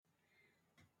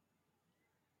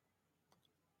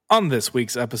On this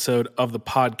week's episode of the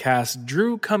podcast,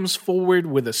 Drew comes forward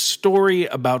with a story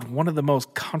about one of the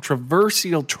most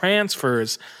controversial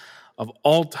transfers of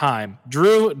all time.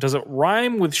 Drew, does it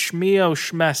rhyme with Shmeo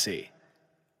Shmessy?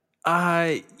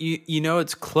 You know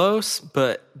it's close,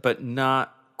 but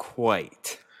not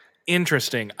quite.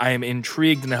 Interesting. I am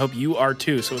intrigued, and I hope you are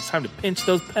too. So it's time to pinch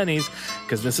those pennies,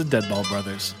 because this is Deadball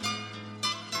Brothers.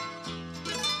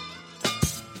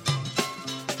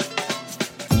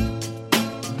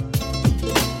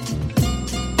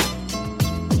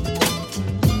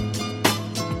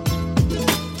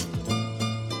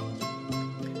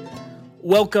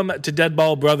 Welcome to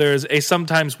Deadball Brothers, a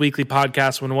sometimes weekly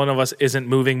podcast when one of us isn't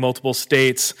moving multiple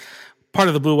states. Part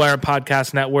of the Blue Wire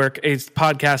Podcast Network, a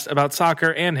podcast about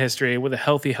soccer and history with a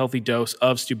healthy dose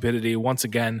of stupidity. Once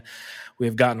again, we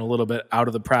have gotten a little bit out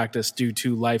of the practice due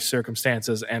to life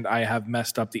circumstances, and I have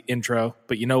messed up the intro.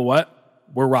 But you know what?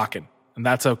 We're rocking, and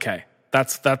that's okay.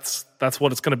 That's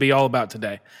what it's going to be all about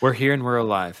today. We're here and we're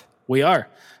alive. We are.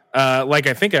 Like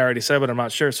I think I already said, but I'm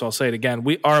not sure, so I'll say it again.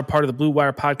 We are a part of the Blue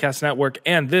Wire Podcast Network,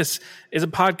 and this is a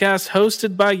podcast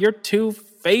hosted by your two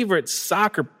favorite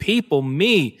soccer people,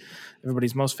 me,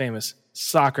 everybody's most famous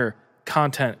soccer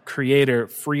content creator,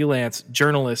 freelance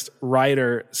journalist,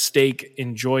 writer, steak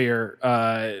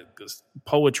enjoyer,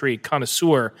 poetry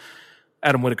connoisseur,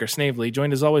 Adam Whitaker Snavely,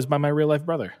 joined as always by my real-life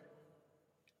brother,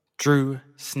 Drew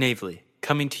Snavely,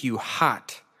 coming to you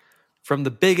hot from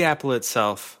the Big Apple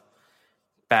itself,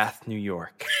 Bath, New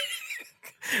York.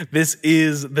 This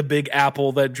is the Big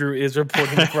Apple that Drew is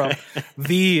reporting from,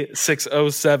 the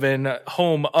 607,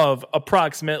 home of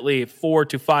approximately 4,000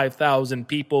 to 5,000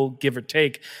 people, give or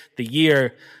take, the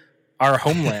year, our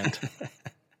homeland.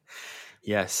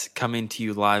 Yes, coming to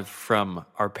you live from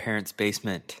our parents'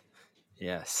 basement.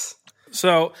 Yes.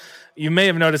 So you may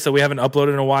have noticed that we haven't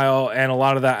uploaded in a while, and a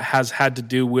lot of that has had to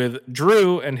do with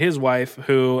Drew and his wife,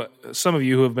 who some of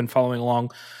you who have been following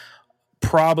along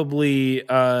probably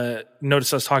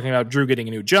noticed us talking about Drew getting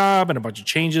a new job and a bunch of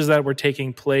changes that were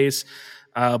taking place.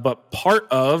 But part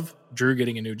of Drew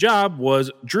getting a new job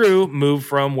was Drew moved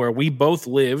from where we both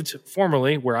lived,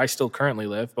 formerly where I still currently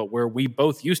live, but where we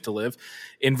both used to live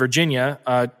in Virginia,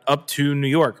 up to New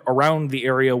York, around the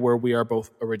area where we are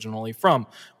both originally from,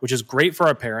 which is great for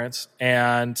our parents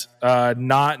and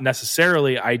not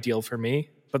necessarily ideal for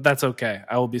me, but that's okay.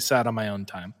 I will be sad on my own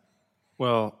time.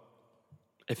 Well,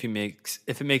 if it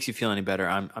makes you feel any better,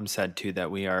 I'm sad too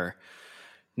that we are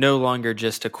no longer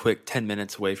just a quick 10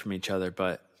 minutes away from each other,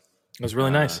 but it was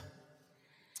really nice.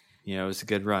 You know, it was a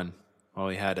good run while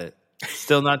we had it.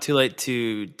 Still not too late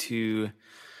to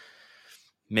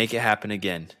make it happen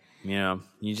again. You know,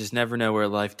 you just never know where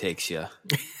life takes you.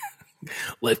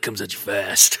 Life comes at you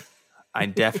fast. I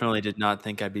definitely did not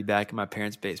think I'd be back in my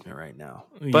parents' basement right now,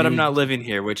 but I'm not living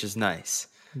here, which is nice.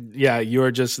 Yeah,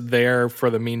 you're just there for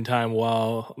the meantime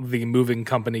while the moving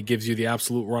company gives you the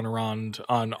absolute runaround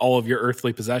on all of your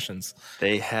earthly possessions.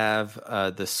 They have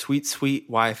the sweet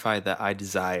Wi-Fi that I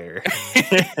desire.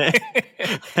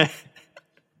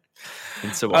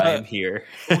 And so I am here.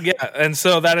 Yeah, and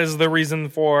so that is the reason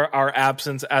for our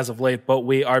absence as of late, but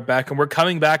we are back, and we're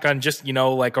coming back on just,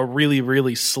 like a really,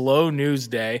 really slow news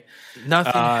day.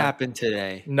 Nothing happened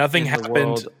today. Nothing happened. The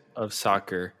world of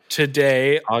soccer.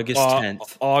 Today, August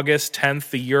 10th. August 10th,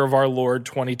 the year of our Lord,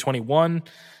 2021.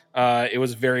 It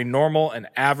was very normal and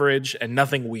average and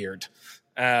nothing weird.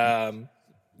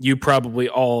 You probably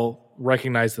all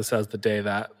recognize this as the day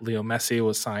that Leo Messi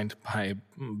was signed by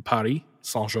Paris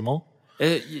Saint-Germain.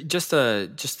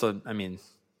 I mean,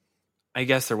 I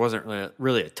guess there wasn't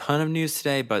really a ton of news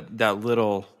today, but that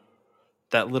little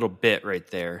bit right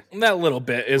there. That little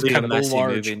bit is Leo kind of Messi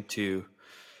large. Moving to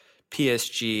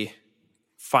PSG,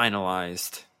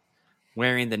 finalized,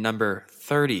 wearing the number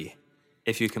 30,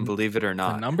 if you can believe it or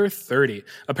not. The number 30.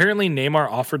 Apparently,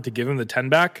 Neymar offered to give him the 10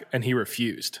 back, and he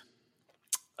refused.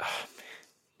 Oh,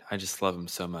 man. I just love him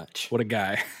so much. What a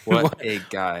guy. What a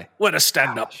guy. What a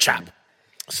stand-up chap.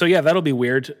 So, yeah, that'll be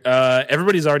weird.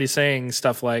 Everybody's already saying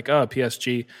stuff like,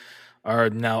 PSG are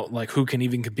now, like, who can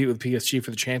even compete with PSG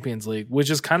for the Champions League? Which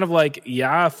is kind of like,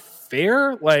 yeah,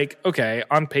 fair. Like, okay,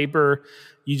 on paper,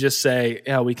 you just say,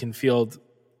 yeah, we can field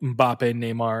Mbappe,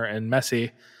 Neymar, and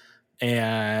Messi,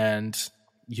 and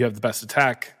you have the best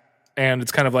attack. And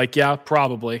it's kind of like, yeah,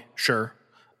 probably, sure.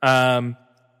 But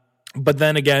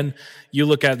then again, you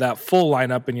look at that full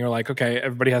lineup and you're like, okay,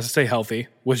 everybody has to stay healthy,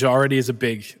 which already is a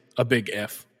big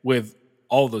if with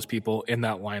all of those people in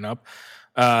that lineup.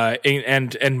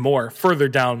 And more further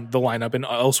down the lineup and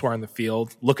elsewhere in the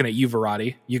field, looking at you,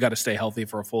 Verratti, you got to stay healthy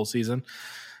for a full season.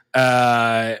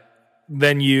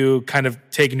 Then you kind of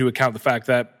take into account the fact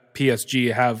that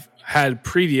PSG have had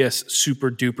previous super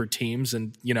duper teams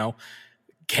and,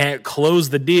 can't close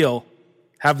the deal,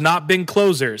 have not been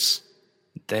closers.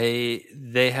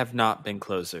 They have not been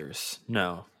closers.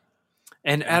 No.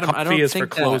 And Adam, Coffee I don't is think for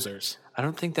closers. I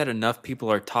don't think that enough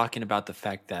people are talking about the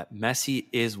fact that Messi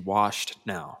is washed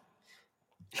now.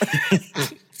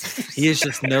 He is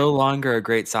just no longer a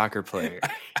great soccer player.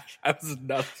 I was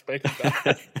not expecting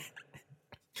that.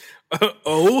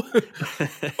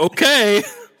 Okay.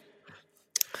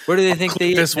 What do they think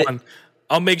This one.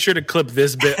 I'll make sure to clip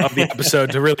this bit of the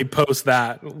episode to really post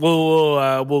that.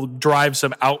 We'll drive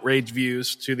some outrage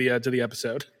views to the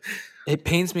episode. It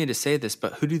pains me to say this,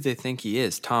 but who do they think he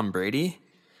is? Tom Brady?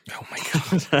 Oh my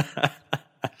god.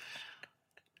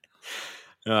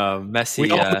 Messi.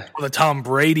 We all know how the Tom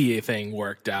Brady thing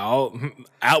worked out.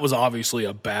 That was obviously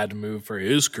a bad move for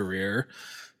his career.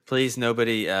 Please,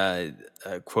 nobody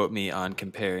quote me on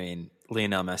comparing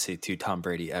Lionel Messi to Tom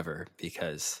Brady ever,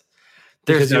 because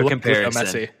there's no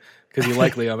comparison. Because you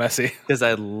like Leo Messi. Because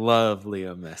I love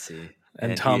Leo Messi.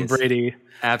 And Tom Brady.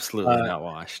 Absolutely not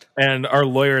washed. And our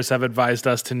lawyers have advised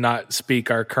us to not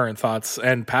speak our current thoughts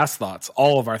and past thoughts,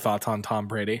 all of our thoughts on Tom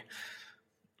Brady.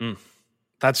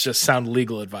 That's just sound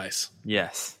legal advice.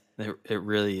 Yes, it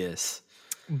really is.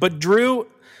 But Drew,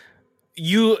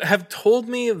 you have told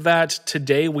me that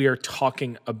today we are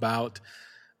talking about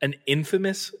an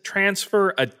infamous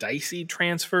transfer, a dicey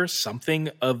transfer, something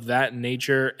of that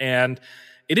nature. And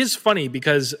it is funny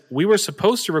because we were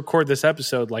supposed to record this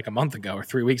episode like a month ago or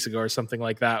 3 weeks ago or something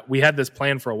like that. We had this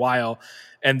plan for a while,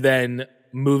 and then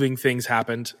moving things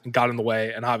happened and got in the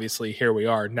way. And obviously here we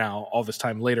are now, all this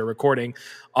time later, recording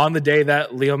on the day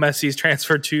that Leo Messi's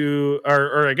transferred to,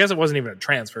 or I guess it wasn't even a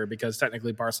transfer because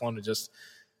technically Barcelona just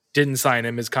didn't sign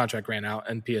him. His contract ran out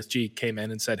and PSG came in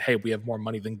and said, hey, we have more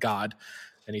money than God.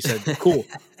 And he said, cool.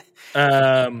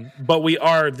 But we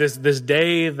are this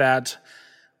day that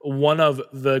one of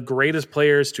the greatest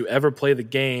players to ever play the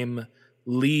game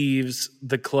leaves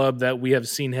the club that we have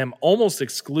seen him almost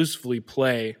exclusively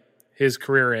play his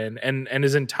career in, and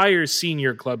his entire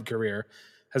senior club career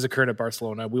has occurred at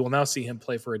Barcelona. We will now see him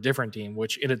play for a different team,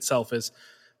 which in itself is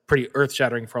pretty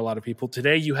earth-shattering for a lot of people.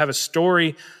 Today, you have a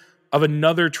story of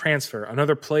another transfer,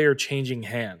 another player changing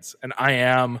hands, and I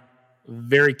am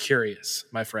very curious,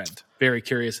 my friend. Very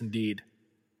curious indeed.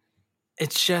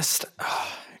 It's just,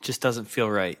 it just doesn't feel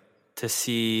right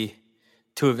to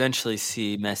eventually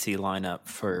see Messi line up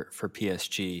for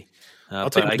PSG. I'll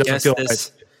tell you,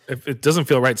 it doesn't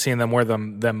feel right seeing them wear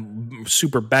them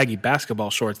super baggy basketball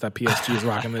shorts that PSG is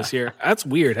rocking this year. That's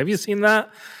weird. Have you seen that?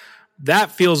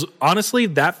 That feels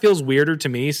weirder to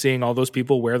me, seeing all those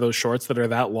people wear those shorts that are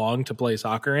that long to play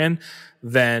soccer in,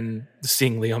 than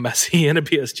seeing Leo Messi in a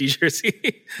PSG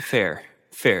jersey.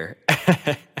 Fair.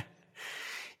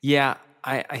 Yeah,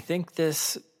 I think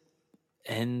this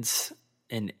ends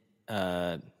in,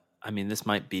 this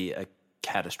might be a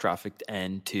catastrophic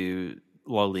end to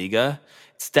La Liga.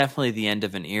 It's definitely the end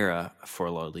of an era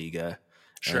for La Liga.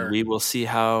 Sure. We will see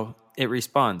how it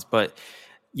responds. But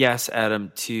yes,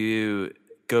 Adam, to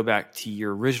go back to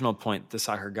your original point, the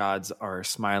soccer gods are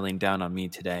smiling down on me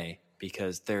today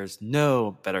because there's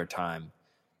no better time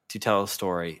to tell a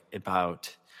story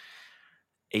about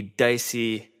a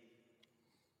dicey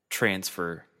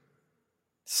transfer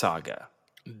saga.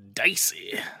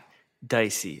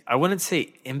 Dicey. I wouldn't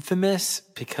say infamous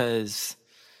because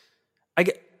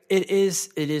it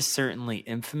is certainly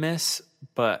infamous,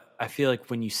 but I feel like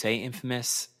when you say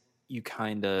infamous, you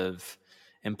kind of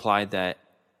imply that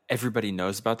everybody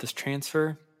knows about this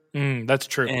transfer. That's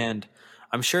true. And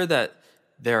I'm sure that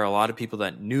there are a lot of people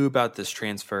that knew about this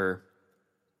transfer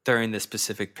during this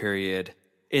specific period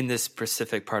in this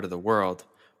specific part of the world,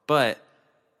 but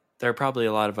there are probably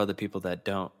a lot of other people that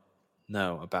don't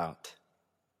know about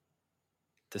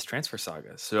this transfer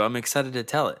saga. So I'm excited to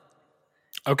tell it.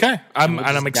 Okay.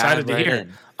 I'm excited to hear it.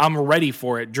 I'm ready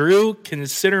for it. Drew,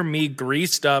 consider me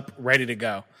greased up, ready to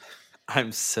go.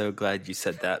 I'm so glad you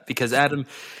said that because, Adam,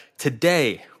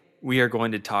 today we are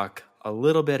going to talk a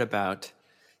little bit about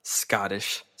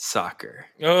Scottish soccer.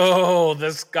 Oh,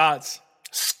 the Scots.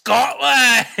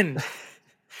 Scotland!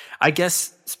 I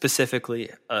guess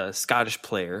specifically a Scottish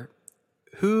player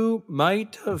who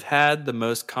might have had the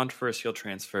most controversial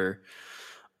transfer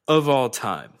of all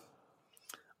time.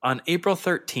 On April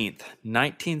 13th,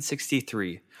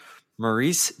 1963,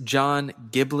 Maurice John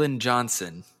Giblin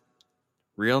Johnson,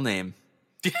 real name,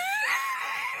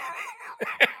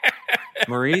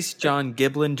 Maurice John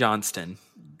Giblin Johnston.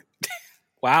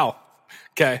 Wow.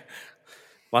 Okay.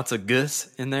 Lots of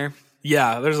gus in there.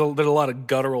 Yeah, there's a lot of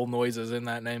guttural noises in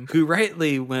that name. Who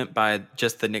rightly went by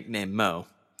just the nickname Mo.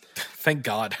 Thank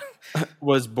God.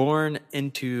 Was born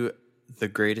into the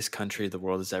greatest country the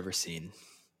world has ever seen.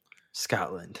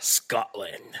 Scotland. Scotland.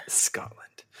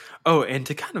 Oh, and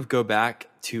to kind of go back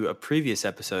to a previous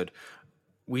episode,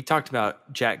 we talked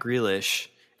about Jack Grealish,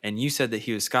 and you said that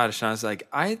he was Scottish, and I was like,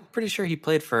 I'm pretty sure he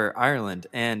played for Ireland,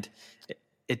 and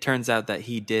it turns out that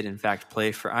he did in fact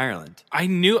play for Ireland. I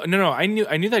knew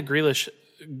that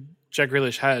Jack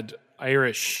Grealish had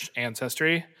Irish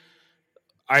ancestry.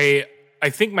 I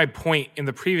think my point in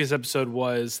the previous episode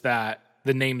was that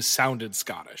the name sounded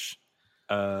Scottish.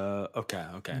 Okay.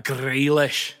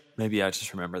 Grealish. Maybe I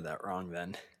just remember that wrong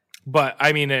then. But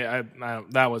I mean,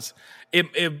 that was it.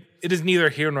 It is neither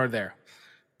here nor there.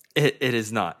 It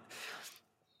is not.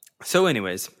 So,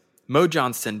 anyways, Mo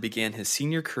Johnston began his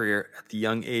senior career at the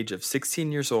young age of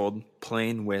 16 years old,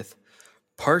 playing with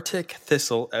Partick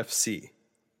Thistle FC.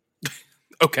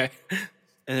 Okay.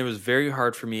 And it was very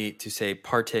hard for me to say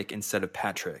Partick instead of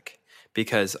Patrick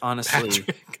because honestly,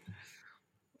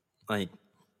 like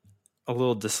a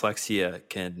little dyslexia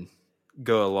can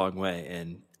go a long way,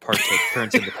 and Partick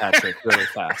turns into Patrick really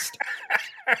fast.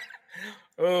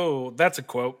 Oh, that's a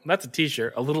quote. That's a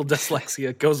t-shirt. A little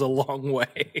dyslexia goes a long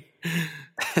way.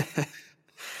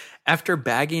 After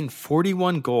bagging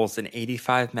 41 goals in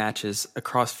 85 matches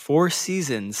across 4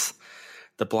 seasons,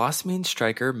 the blossoming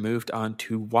striker moved on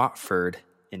to Watford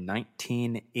in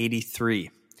 1983.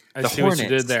 I see what you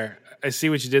did there. I see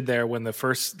what you did there when the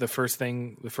first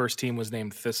team was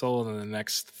named Thistle, and then the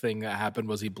next thing that happened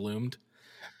was he bloomed.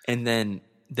 And then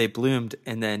they bloomed,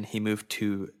 and then he moved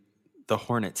to the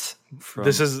Hornets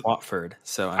from Watford.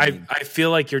 So I feel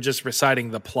like you're just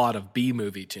reciting the plot of B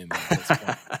movie to me at this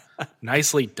point.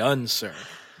 Nicely done, sir.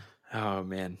 Oh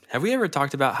man, have we ever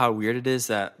talked about how weird it is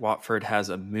that Watford has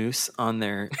a moose on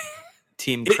their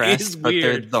team crest, but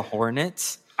they're the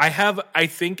Hornets? I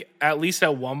think at least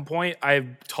at one point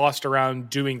I've tossed around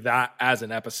doing that as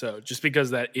an episode just because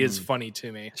that is funny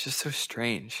to me. It's just so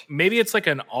strange. Maybe it's like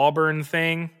an Auburn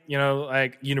thing,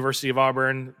 like University of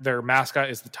Auburn, their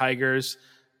mascot is the Tigers,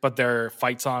 but their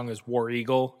fight song is War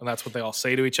Eagle, and that's what they all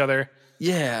say to each other.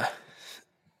 Yeah.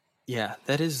 Yeah,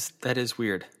 that is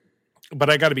weird. But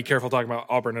I got to be careful talking about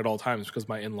Auburn at all times because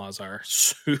my in-laws are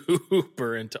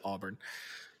super into Auburn.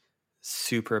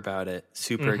 Super about it.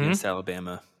 Super against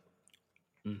Alabama.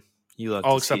 You love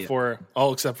all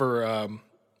except for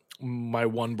my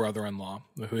one brother-in-law,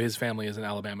 who his family is an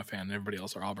Alabama fan, and everybody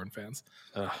else are Auburn fans.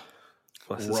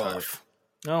 Bless his heart.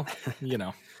 Well,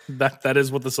 that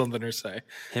is what the Southerners say.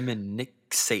 Him and Nick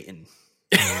Satan.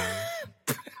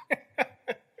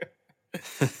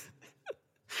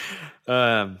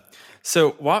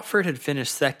 So Watford had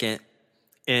finished second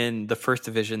in the first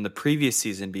division the previous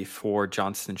season before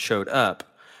Johnston showed up,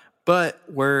 but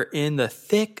were in the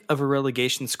thick of a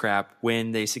relegation scrap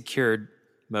when they secured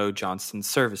Mo Johnston's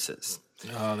services.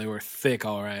 Oh, they were thick,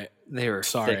 all right. They were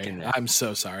thick in it. I'm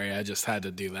so sorry. I just had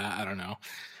to do that. I don't know.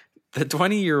 The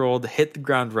 20-year-old hit the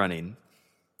ground running,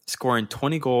 scoring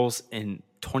 20 goals in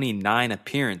 29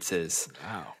 appearances.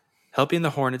 Wow. Helping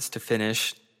the Hornets to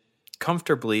finish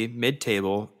comfortably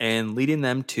mid-table and leading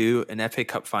them to an FA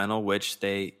Cup final, which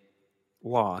they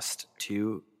lost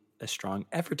to a strong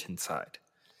Everton side.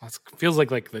 It feels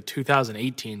like the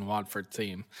 2018 Watford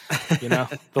team,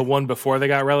 the one before they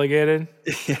got relegated.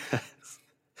 Yes.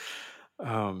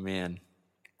 Oh man,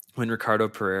 when Ricardo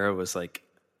Pereira was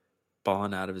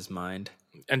balling out of his mind,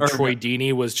 and Troy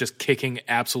Deeney was just kicking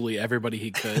absolutely everybody he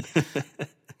could.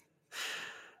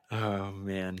 Oh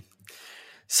man,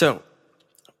 so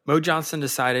Mo Johnston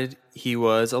decided he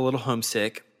was a little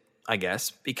homesick, I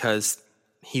guess, because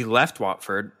he left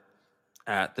Watford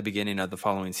at the beginning of the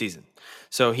following season.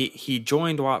 So he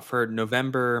joined Watford in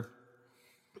November,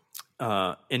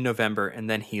 and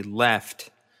then he left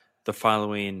the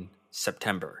following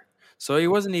September. So he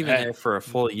wasn't even there for a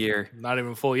full year. Not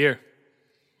even a full year.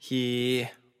 He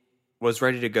was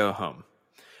ready to go home.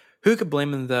 Who could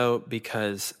blame him, though,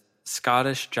 because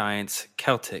Scottish giants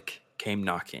Celtic came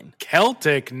knocking.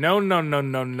 Celtic? No.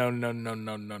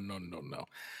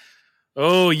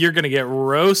 Oh, you're going to get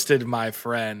roasted, my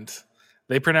friend.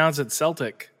 They pronounce it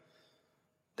Celtic.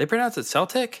 They pronounce it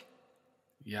Celtic?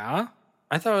 Yeah.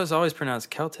 I thought it was always pronounced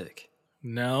Celtic.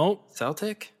 No.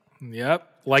 Celtic? Yep.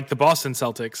 Like the Boston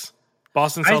Celtics.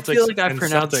 Boston Celtics. I feel like I've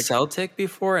pronounced Celtic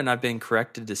before, and I've been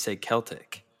corrected to say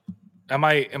Celtic. Am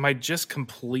I just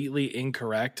completely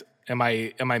incorrect? Am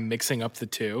I mixing up the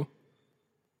two?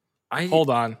 Hold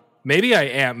on. Maybe I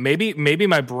am. Maybe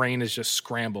my brain is just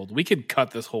scrambled. We could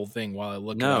cut this whole thing while I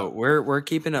look. No, we're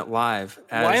keeping it live.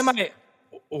 Now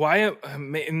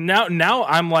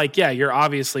I'm like, yeah, you're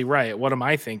obviously right. What am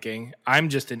I thinking? I'm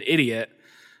just an idiot.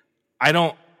 I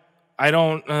I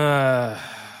don't.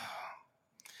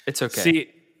 It's okay. See,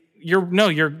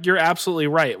 you're absolutely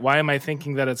right. Why am I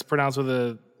thinking that it's pronounced with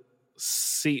a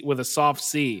C, with a soft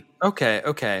C?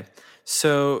 Okay.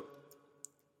 So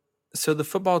the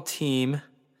football team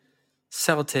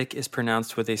Celtic is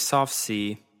pronounced with a soft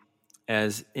C,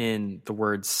 as in the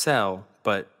word cell,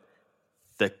 but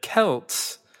the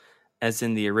Celts, as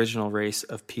in the original race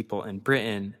of people in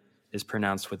Britain, is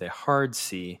pronounced with a hard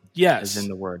C, Yes. as in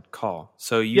the word call.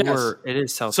 So it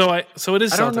is Celtic. So it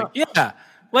is I don't Celtic. know. Yeah.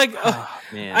 Like,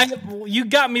 Man. you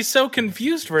got me so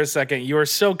confused for a second. You were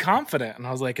so confident, and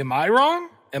I was like, "Am I wrong?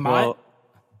 Well,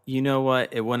 you know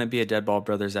what? It wouldn't be a Dead Ball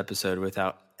Brothers episode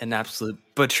without an absolute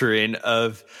butchering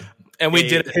of, and we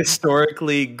did it.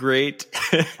 Historically great,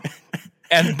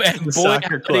 and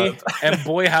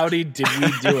boy howdy, did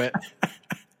we do it?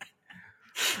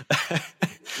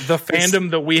 The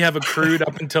fandom that we have accrued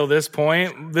up until this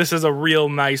point, this is a real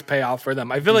nice payoff for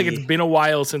them. I feel like it's been a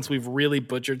while since we've really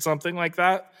butchered something like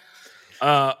that.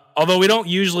 Although we don't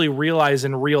usually realize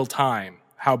in real time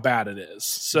how bad it is.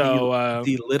 So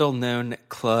the little known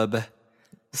club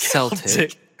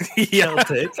Celtic.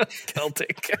 Celtic.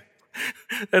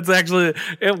 That's actually.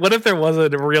 What if there was a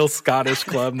real Scottish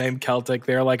club named Celtic?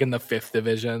 They're like in the 5th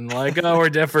division. Like, oh, we're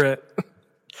different.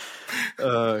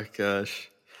 Oh gosh,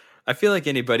 I feel like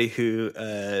anybody who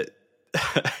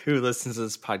listens to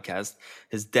this podcast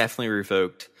has definitely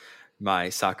revoked my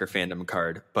soccer fandom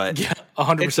card. But yeah,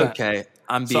 100%. It's okay.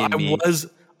 I'm being mean.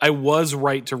 I was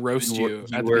right to roast you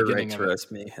at the beginning right of to it.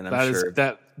 roast me, and I'm sure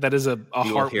that is a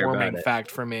heartwarming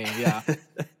fact for me. Yeah.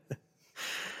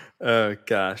 Oh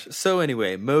gosh. So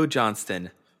anyway, Mo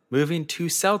Johnston moving to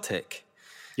Celtic.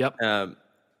 Yep.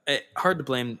 Hard to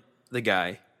blame the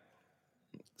guy.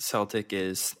 Celtic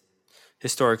is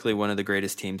historically one of the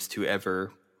greatest teams to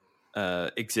ever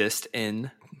exist in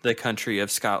the country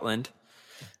of Scotland.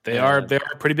 They're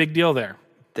a pretty big deal there.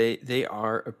 They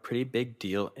are a pretty big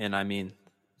deal, and I mean,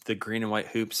 the green and white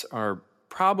hoops are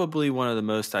probably one of the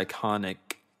most iconic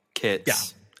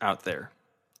kits out there.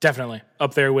 Definitely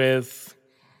up there with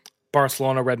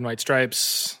Barcelona red and white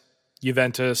stripes,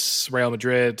 Juventus, Real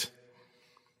Madrid.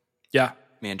 Yeah,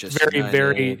 Manchester United.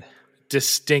 Very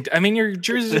distinct. I mean, your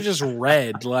jerseys are just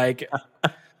red. Like,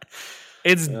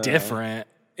 it's different.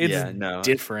 It's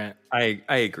different. I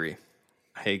agree.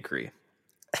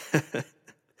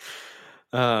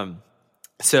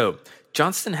 So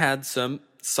Johnston had some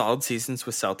solid seasons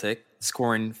with Celtic,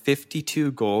 scoring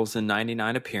 52 goals in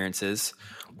 99 appearances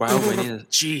while winning.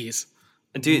 Jeez,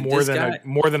 dude, more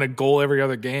than a goal every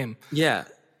other game. Yeah,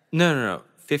 no,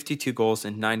 52 goals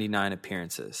in 99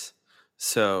 appearances.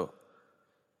 So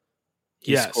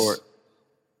he scored.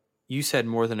 You said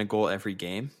more than a goal every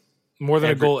game. More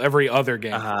than a goal every other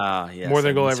game. Yes. More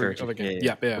than a goal every other game.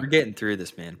 Yeah. We're getting through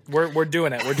this, man. We're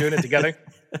doing it. We're doing it together.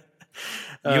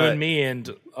 You and me and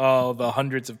all the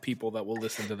hundreds of people that will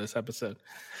listen to this episode.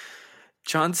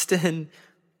 Johnston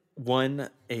won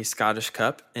a Scottish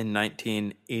Cup in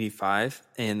 1985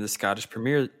 and the Scottish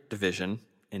Premier Division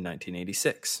in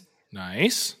 1986.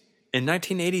 Nice. In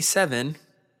 1987,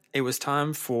 it was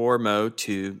time for Mo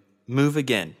to move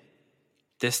again.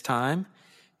 This time,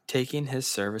 taking his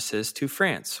services to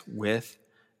France with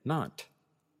Nantes.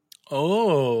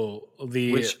 Oh,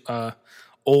 the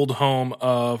old home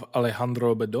of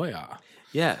Alejandro Bedoya.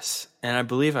 Yes, and I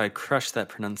believe I crushed that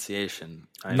pronunciation.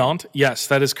 Nantes? Yes,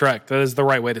 that is correct. That is the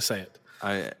right way to say it.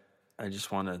 I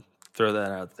just want to throw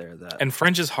that out there. And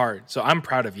French is hard, so I'm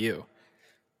proud of you.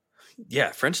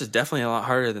 Yeah, French is definitely a lot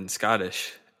harder than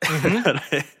Scottish.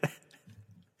 Mm-hmm.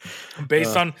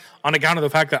 Based on account of the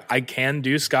fact that I can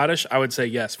do Scottish, I would say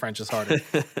yes, French is harder.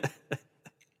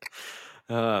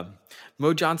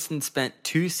 Mo Johnston spent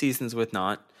 2 seasons with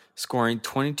Nantes, scoring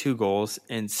 22 goals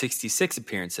in 66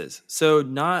 appearances. So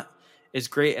not as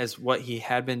great as what he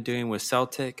had been doing with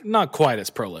Celtic. Not quite as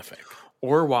prolific.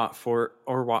 Or Watford,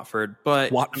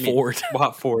 but Watford.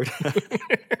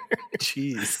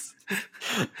 Jeez.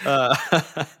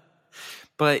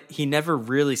 But he never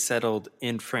really settled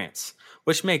in France,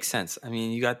 which makes sense. I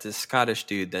mean, you got this Scottish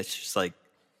dude that's just like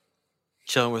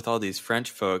chilling with all these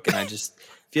French folk, and I just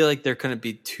feel like there couldn't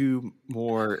be 2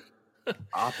 more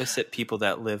opposite people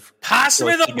that live. Pass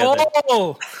me the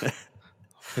ball.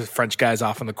 The French guys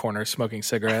off in the corner smoking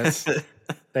cigarettes.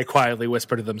 They quietly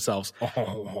whisper to themselves,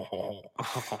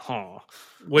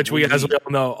 which we, as we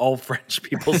all know, all French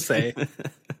people say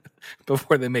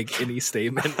before they make any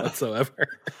statement whatsoever.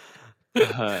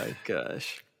 Oh,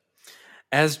 gosh.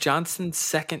 As Johnston's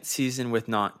second season with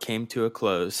Nantes came to a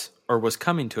close, or was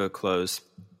coming to a close,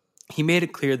 he made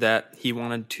it clear that he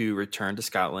wanted to return to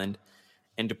Scotland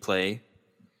and to play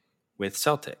with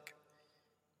Celtic.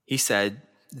 He said,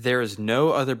 "There is no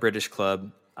other British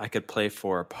club I could play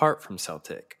for apart from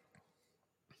Celtic."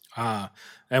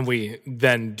 And we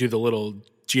then do the little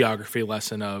geography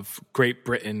lesson of Great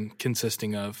Britain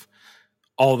consisting of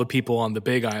all the people on the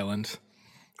big island,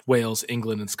 Wales,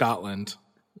 England, and Scotland,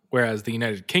 whereas the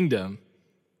United Kingdom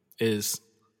is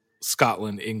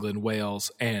Scotland, England,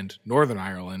 Wales, and Northern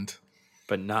Ireland.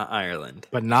 But not Ireland.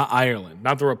 But not Ireland,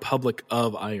 not the Republic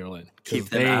of Ireland. Keep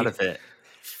them out of it.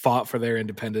 Fought for their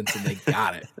independence and they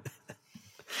got it.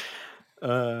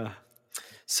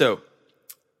 So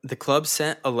the club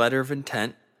sent a letter of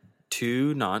intent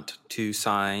to Nantes to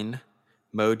sign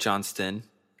Mo Johnston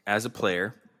as a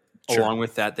player. Sure. Along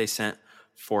with that, they sent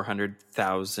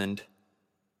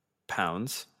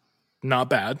 £400,000. Not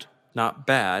bad. Not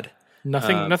bad.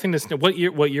 Nothing to. What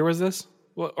year was this?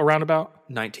 What, around about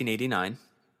 1989.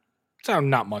 So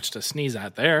not much to sneeze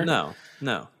at there. No,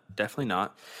 definitely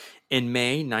not. In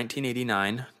May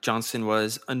 1989, Johnston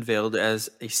was unveiled as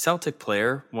a Celtic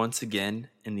player once again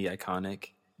in the iconic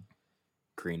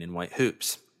green and white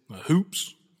hoops. The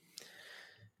hoops.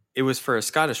 It was for a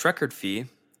Scottish record fee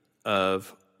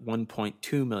of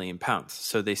 £1.2 million.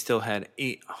 So they still had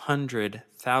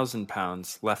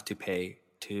 £800,000 left to pay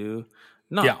to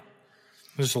Nantes. Yeah,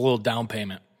 just a little down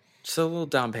payment. Just a little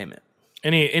down payment.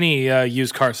 Any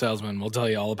used car salesman will tell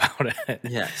you all about it.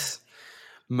 Yes.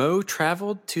 Mo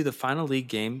traveled to the final league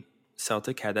game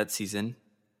Celtic had that season,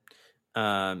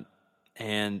 and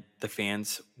the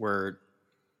fans were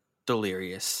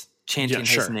delirious, chanting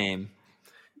his name.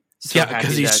 So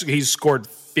because he's scored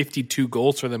 52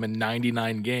 goals for them in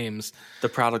 99 games. The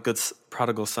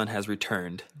prodigal son has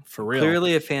returned. For real.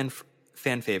 Clearly a fan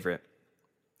favorite.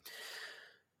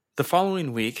 The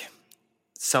following week,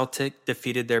 Celtic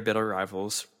defeated their bitter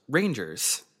rivals,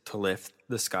 Rangers, to lift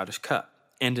the Scottish Cup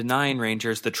and denying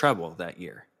Rangers the treble that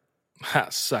year.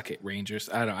 Suck it, Rangers.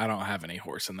 I don't have any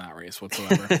horse in that race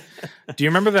whatsoever. Do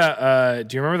you remember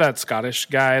that Scottish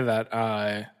guy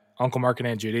that Uncle Mark and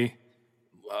Aunt Judy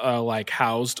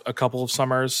housed a couple of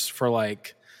summers for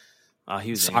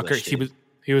he was soccer? English,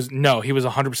 he was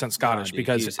 100% Scottish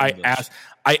because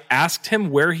I asked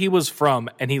him where he was from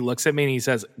and he looks at me and he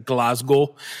says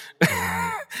Glasgow.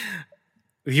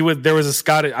 There was a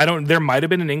Scottish. There might have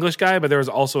been an English guy, but there was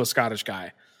also a Scottish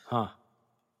guy. Huh.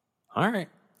 All right.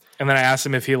 And then I asked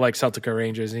him if he liked Celtic or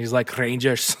Rangers, and he's like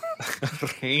Rangers.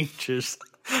 Rangers.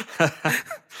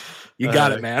 You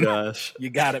got it, man. Gosh.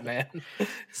 You got it, man.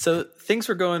 So things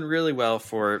were going really well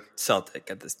for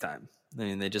Celtic at this time. I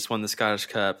mean, they just won the Scottish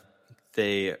Cup.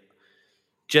 They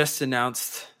just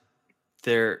announced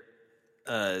their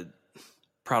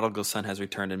prodigal son has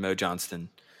returned in Mo Johnston,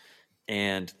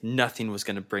 and nothing was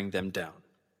going to bring them down.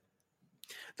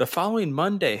 The following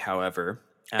Monday, however...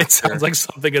 It sounds like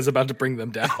something is about to bring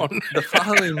them down. The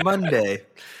following Monday,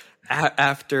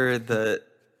 after the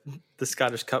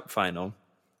Scottish Cup final,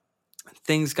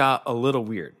 things got a little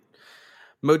weird.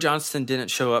 Mo Johnston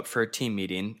didn't show up for a team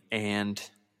meeting, and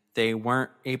they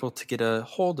weren't able to get a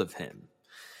hold of him.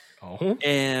 Oh.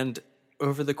 And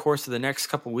over the course of the next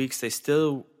couple weeks, they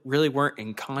still really weren't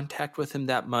in contact with him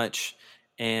that much,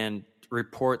 and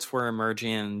reports were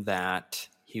emerging that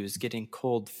he was getting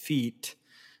cold feet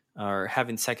or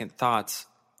having second thoughts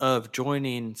of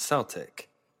joining Celtic.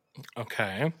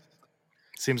 Okay.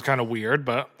 Seems kind of weird,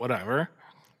 but whatever.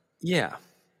 Yeah.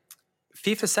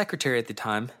 FIFA secretary at the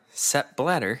time, Sepp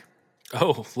Blatter.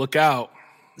 Oh, look out.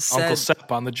 Uncle Sepp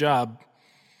on the job.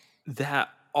 That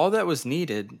all that was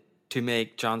needed to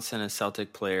make Johnson a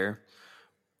Celtic player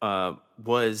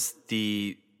was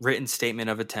the written statement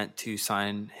of intent to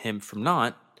sign him from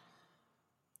Nantes,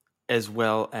 as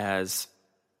well as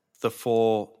the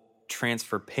full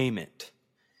transfer payment.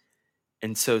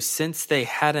 And so since they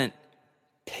hadn't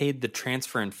paid the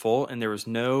transfer in full and there was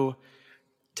no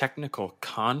technical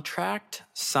contract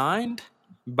signed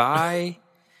by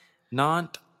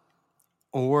Nantes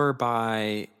or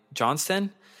by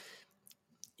Johnston,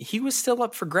 he was still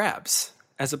up for grabs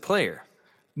as a player.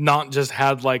 Nantes just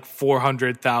had like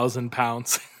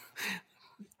 £400,000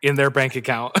 in their bank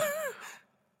account.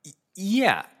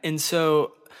 Yeah. And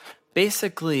so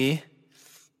basically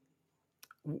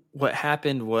what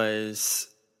happened was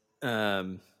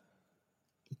Billy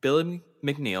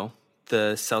McNeil,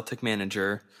 the Celtic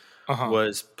manager,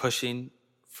 was pushing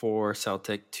for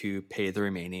Celtic to pay the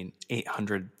remaining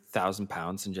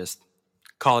 £800,000 and just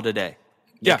call it a day.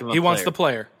 Yeah, he wants the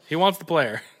player. He wants the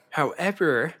player.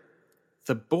 However,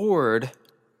 the board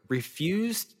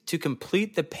refused to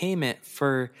complete the payment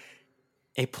for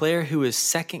a player who is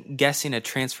second guessing a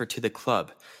transfer to the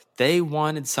club. They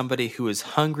wanted somebody who was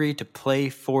hungry to play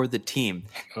for the team.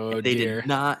 Oh, they dear. did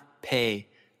not pay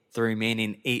the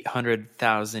remaining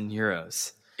 800,000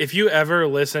 euros. If you ever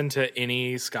listen to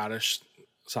any Scottish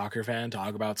soccer fan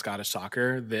talk about Scottish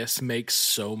soccer, this makes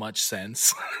so much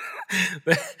sense.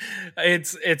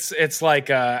 It's like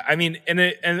I mean, and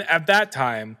at that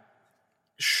time,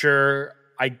 sure,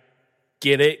 I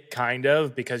get it kind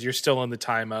of, because you're still in the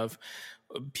time of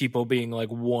people being like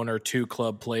one or two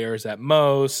club players at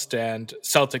most, and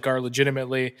Celtic are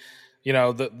legitimately, you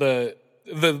know, the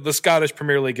Scottish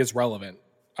Premier League is relevant.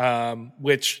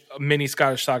 Which many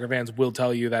Scottish soccer fans will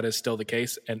tell you that is still the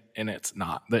case, and it's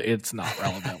not. It's not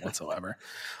relevant whatsoever.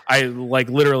 I like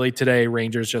literally today,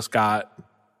 Rangers just got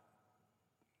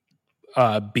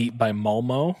beat by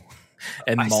Malmo,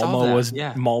 and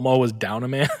Malmo was down a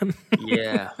man.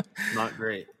 Yeah, not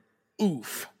great.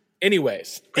 Oof.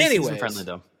 Anyways, Preseason friendly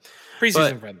though.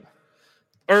 Preseason friendly,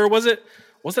 or was it?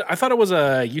 I thought it was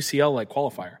a UCL like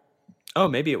qualifier. Oh,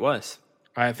 maybe it was.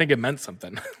 I think it meant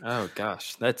something. Oh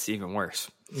gosh, that's even worse.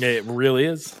 It really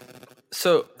is.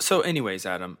 So anyways,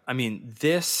 Adam, I mean,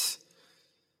 this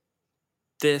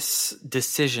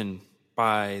decision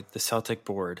by the Celtic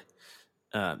board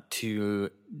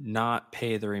to not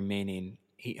pay the remaining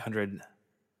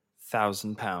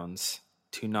 £800,000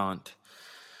 to Nantes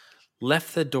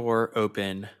left the door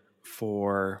open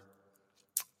for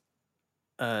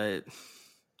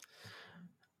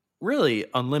really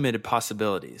unlimited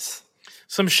possibilities.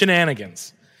 Some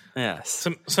shenanigans. Yes.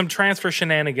 Some transfer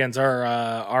shenanigans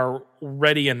are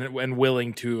ready and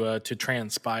willing to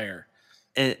transpire.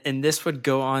 And this would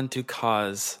go on to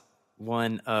cause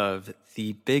one of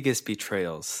the biggest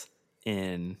betrayals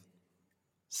in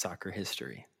soccer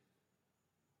history.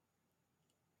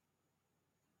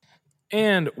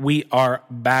 And we are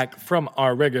back from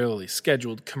our regularly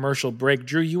scheduled commercial break.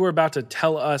 Drew, you were about to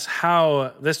tell us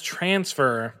how this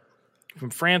transfer from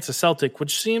France to Celtic,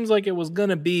 which seems like it was going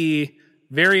to be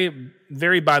very,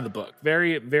 very by the book,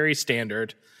 very, very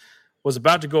standard, was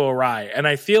about to go awry. And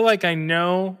I feel like I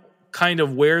know kind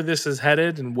of where this is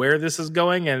headed and where this is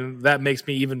going, and that makes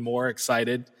me even more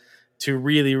excited to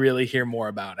really, really hear more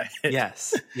about it.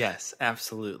 Yes,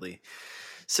 absolutely.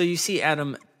 So you see,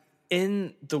 Adam,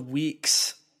 in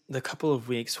the couple of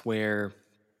weeks where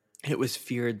it was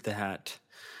feared that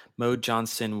Mo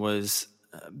Johnston was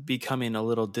becoming a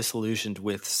little disillusioned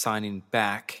with signing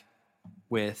back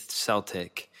with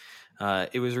Celtic,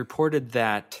 it was reported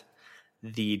that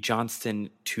the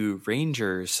Johnston to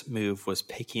Rangers move was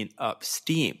picking up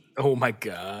steam. Oh my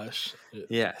gosh!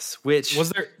 Yes, which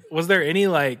was there any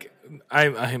like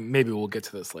I maybe we'll get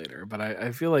to this later, but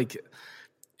I feel like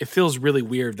it feels really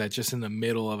weird that just in the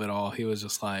middle of it all, he was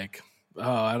just like, oh,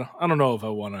 I don't know if I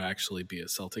want to actually be a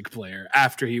Celtic player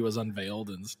after he was unveiled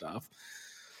and stuff.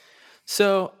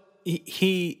 So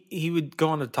he would go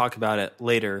on to talk about it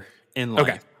later in life.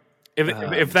 Okay.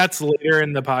 If that's later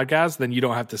in the podcast, then you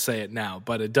don't have to say it now,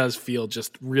 but it does feel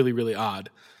just really, really odd.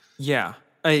 Yeah.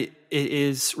 It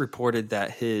is reported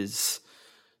that his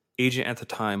agent at the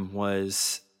time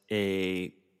was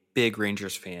a big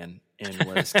Rangers fan and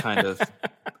was kind of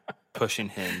pushing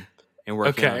him and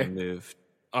working on a move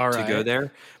to go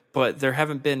there. But there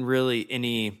haven't been really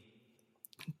any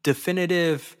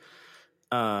definitive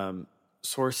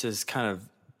sources kind of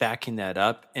backing that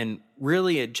up. And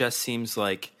really it just seems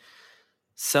like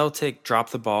Celtic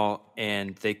dropped the ball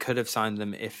and they could have signed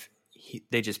them if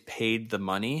they just paid the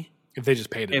money. If they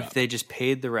just paid it If they just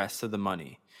paid the rest of the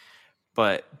money.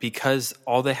 But because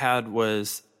all they had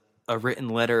was a written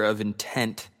letter of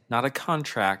intent, not a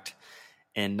contract,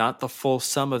 and not the full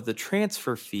sum of the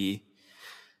transfer fee,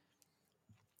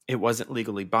 it wasn't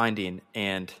legally binding,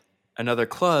 and another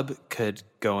club could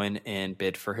go in and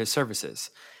bid for his services.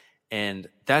 And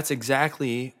that's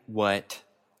exactly what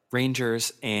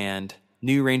Rangers and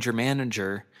new Ranger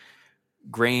manager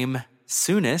Graham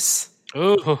Souness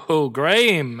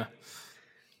Graham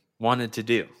wanted to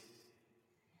do.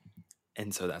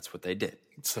 And so that's what they did.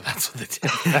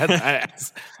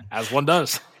 As one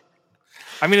does.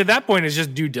 I mean, at that point, it's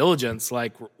just due diligence,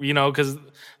 like, you know, because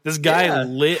this guy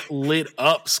lit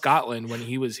up Scotland when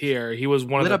he was here. He was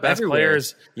one of the best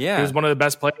players. Yeah, he was one of the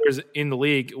best players in the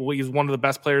league. He was one of the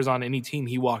best players on any team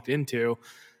he walked into.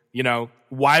 You know,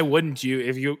 why wouldn't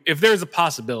you? If there's a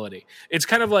possibility, it's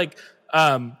kind of like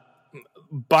Bayern.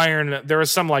 There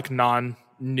was some like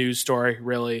non-news story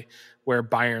really where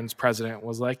Bayern's president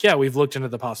was like, "Yeah, we've looked into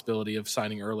the possibility of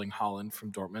signing Erling Haaland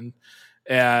from Dortmund,"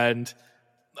 and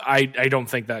I don't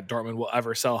think that Dortmund will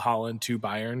ever sell Haaland to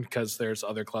Bayern because there's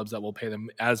other clubs that will pay them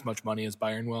as much money as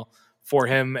Bayern will for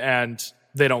him, and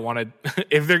they don't want to.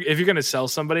 If you're going to sell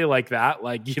somebody like that,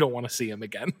 like you don't want to see him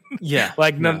again. Yeah,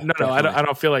 like no, I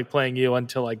don't feel like playing you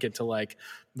until I get to like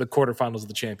the quarterfinals of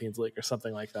the Champions League or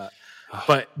something like that.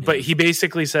 But he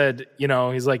basically said,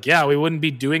 he's like, yeah, we wouldn't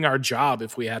be doing our job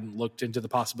if we hadn't looked into the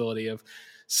possibility of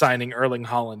signing Erling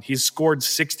Haaland. He's scored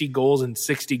 60 goals in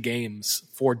 60 games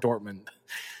for Dortmund.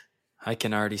 I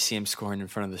can already see him scoring in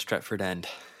front of the Stretford end.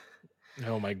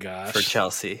 Oh my gosh. For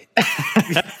Chelsea.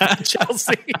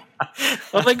 Chelsea.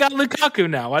 Well, they got Lukaku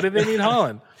now. Why do they need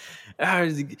Haaland?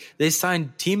 They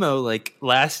signed Timo like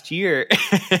last year.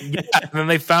 Yeah, and then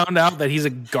they found out that he's a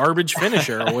garbage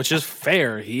finisher, which is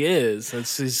fair. He is.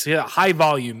 He's a high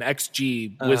volume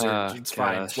XG wizard. It's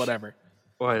fine. It's whatever.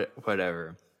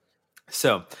 Whatever.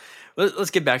 So let's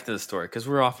get back to the story because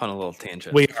we're off on a little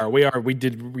tangent. We are. We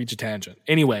did reach a tangent.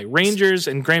 Anyway, Rangers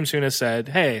and Graham Souness said,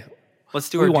 "Hey, let's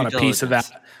do. We want a piece of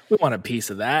that. We want a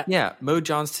piece of that." Yeah, Mo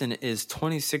Johnston is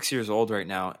 26 years old right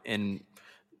now and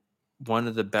one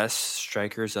of the best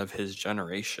strikers of his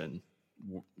generation.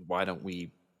 Why don't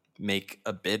we make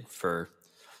a bid for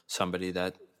somebody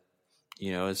that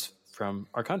is from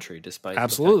our country? Despite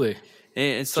absolutely,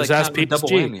 it's just like ask PSG. Double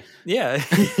whammy. Yeah,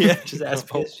 just ask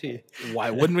PSG. Why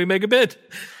wouldn't we make a bid?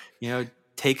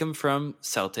 Take him from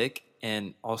Celtic,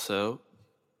 and also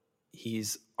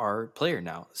he's our player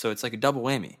now, so it's like a double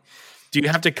whammy. Do you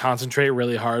have to concentrate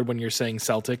really hard when you're saying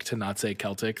Celtic to not say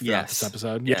Celtic throughout this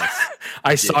episode? Yes.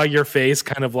 I saw your face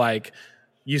kind of like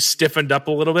you stiffened up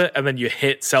a little bit and then you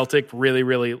hit Celtic really,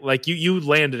 really like you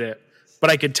landed it, but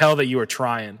I could tell that you were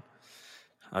trying.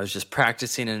 I was just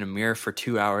practicing in a mirror for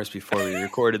 2 hours before we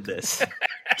recorded this.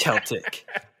 Celtic.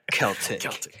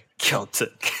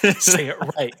 Say it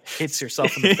right. Hits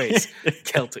yourself in the face.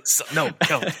 Celtic. No,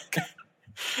 Celtic.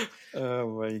 Oh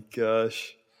my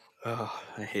gosh. Oh,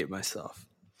 I hate myself.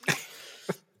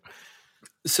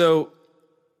 So,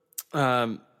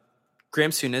 Graham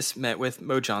Souness met with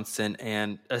Mo Johnston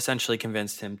and essentially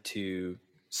convinced him to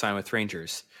sign with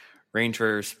Rangers.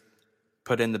 Rangers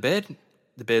put in the bid.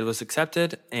 The bid was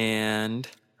accepted, and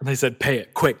they said, "Pay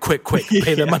it, quick!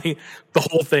 Pay the money, the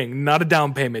whole thing, not a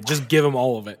down payment. Just give him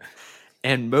all of it."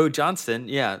 And Mo Johnston,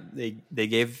 they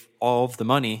gave all of the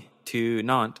money to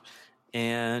Nantes,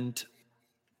 and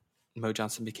Mo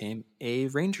Johnston became a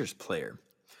Rangers player.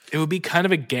 It would be kind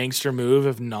of a gangster move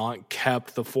if Nantes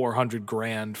kept the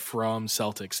 $400,000 from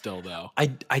Celtic still, though. I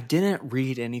didn't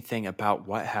read anything about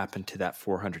what happened to that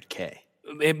 $400K.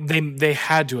 They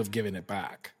had to have given it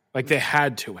back. Like they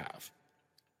had to have.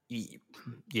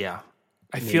 Yeah.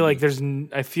 I feel like there's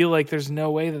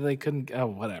no way that they couldn't. Oh,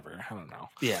 whatever. I don't know.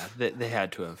 Yeah, they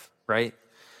had to have, right?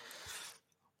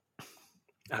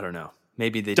 I don't know.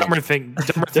 Maybe they dumber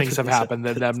things have happened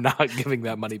than them not giving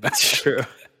that money back. True.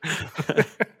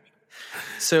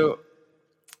 So,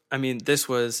 I mean, this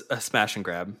was a smash and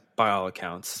grab by all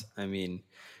accounts. I mean,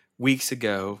 weeks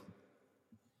ago,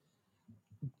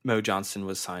 Mo Johnston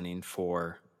was signing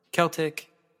for Celtic.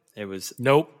 It was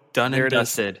done and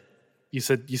dusted. You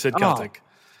said Celtic.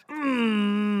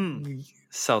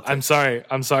 Celtic. I'm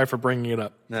sorry for bringing it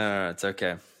up. No, it's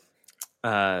okay.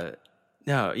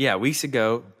 Weeks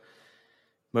ago,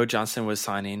 Mo Johnston was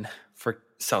signing for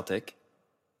Celtic,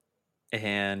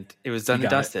 and it was done and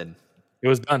dusted. It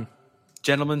was done.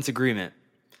 Gentleman's agreement.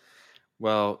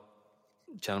 Well,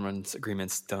 gentlemen's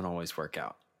agreements don't always work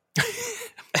out.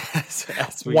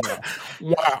 As we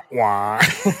know.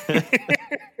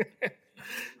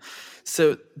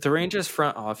 So the Rangers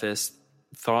front office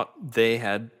thought they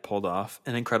had pulled off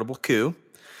an incredible coup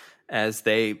as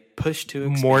they pushed to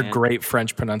expand. More great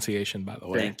French pronunciation, by the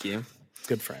way. Thank you.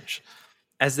 Good French.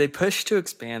 As they pushed to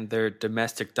expand their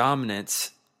domestic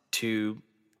dominance to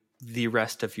the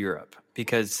rest of Europe,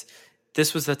 because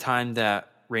this was the time that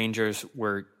Rangers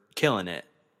were killing it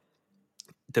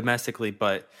domestically,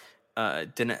 but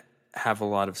didn't have a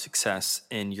lot of success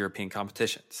in European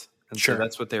competitions. And so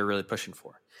that's what they were really pushing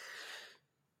for.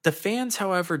 The fans,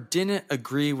 however, didn't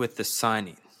agree with the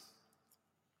signing,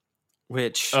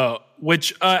 which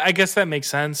I guess that makes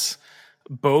sense,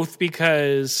 both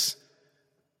because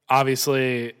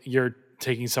obviously you're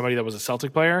taking somebody that was a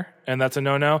Celtic player, and that's a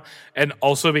no-no, and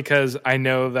also because I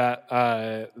know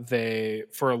that they,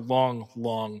 for a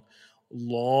long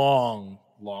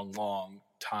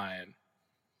time,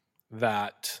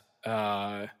 that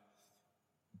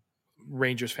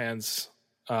Rangers fans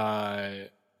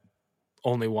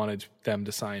only wanted them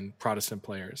to sign Protestant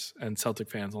players, and Celtic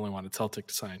fans only wanted Celtic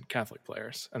to sign Catholic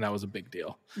players, and that was a big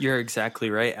deal. You're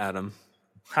exactly right, Adam.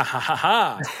 Ha ha ha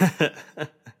ha.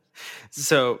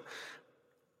 So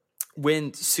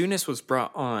when Souness was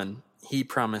brought on, he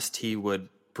promised he would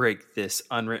break this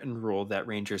unwritten rule that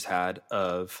Rangers had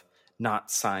of not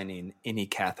signing any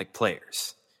Catholic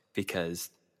players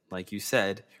because, like you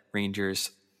said,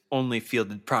 Rangers only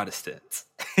fielded Protestants.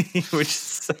 which is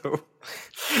so.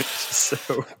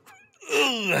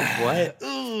 What?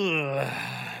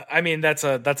 I mean, that's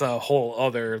a whole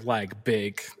other like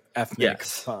big ethnic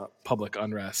Yes. public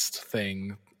unrest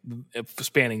thing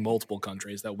spanning multiple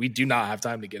countries that we do not have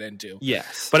time to get into.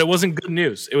 Yes, But it wasn't good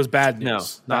news. It was bad No,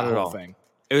 news. not that at whole all. thing.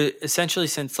 it was essentially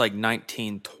since like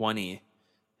 1920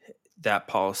 that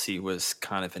policy was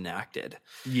kind of enacted.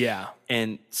 Yeah.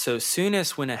 And so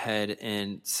Souness went ahead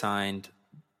and signed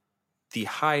the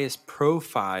highest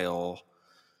profile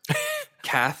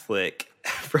Catholic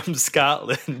from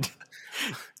Scotland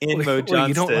in Mo Johnston.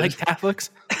 You don't like Catholics?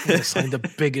 I'm gonna sign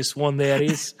the biggest one there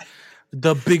is.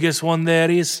 The biggest one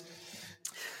there is.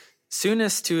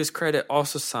 Souness, to his credit,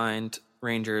 also signed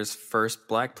Rangers' first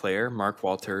black player, Mark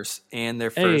Walters, and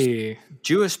their first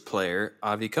Jewish player,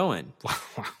 Avi Cohen.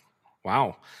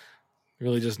 Wow.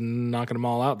 Really just knocking them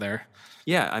all out there.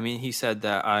 Yeah, I mean, he said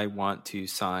that I want to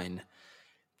sign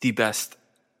the best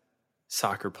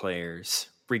soccer players,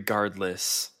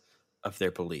 regardless of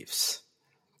their beliefs.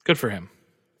 Good for him.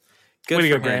 Good Way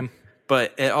to for go, him. Graham.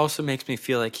 But it also makes me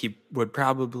feel like he would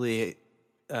probably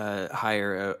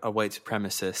hire a white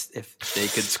supremacist if they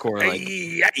could score like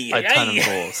a ton of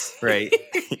goals, right?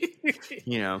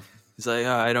 You know, he's like,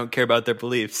 oh, I don't care about their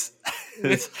beliefs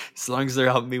as long as they're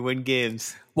helping me win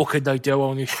games. What could they do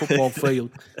on this football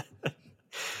field?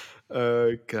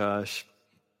 Oh gosh.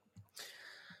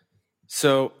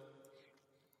 So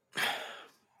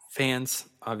fans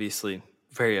obviously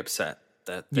very upset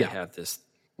that they have this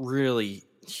really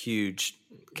huge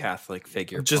Catholic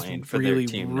figure Just playing for really, their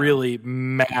team. really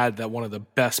mad that one of the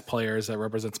best players that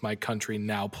represents my country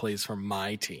now plays for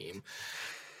my team.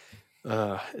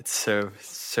 It's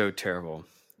so terrible.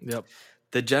 Yep.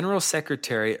 The General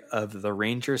Secretary of the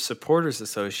Rangers Supporters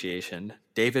Association,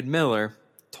 David Miller,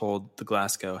 told the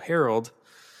Glasgow Herald,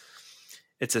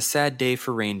 "It's a sad day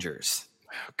for Rangers.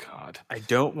 Oh, God. I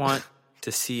don't want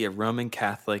to see a Roman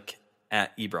Catholic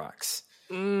at Ibrox.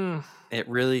 It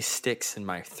really sticks in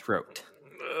my throat."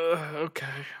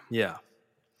 Okay. Yeah.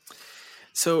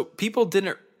 So people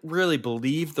didn't really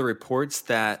believe the reports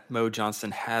that Mo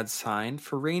Johnston had signed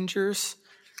for Rangers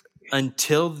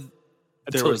until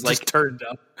there was like turned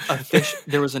up.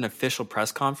 there was an official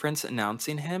press conference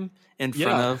announcing him in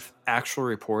front of actual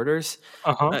reporters,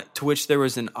 to which there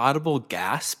was an audible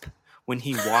gasp when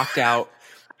he walked out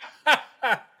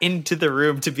into the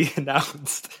room to be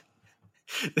announced.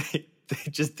 They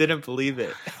just didn't believe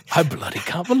it. I bloody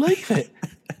can't believe it.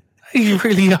 You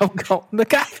really have gotten the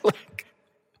Catholic.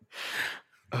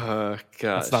 Oh,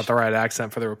 gosh. That's not the right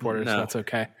accent for the reporters. No. That's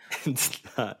okay. It's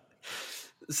not.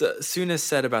 So Souness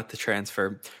said about the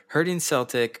transfer, hurting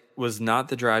Celtic was not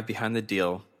the drive behind the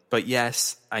deal, but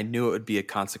yes, I knew it would be a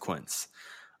consequence.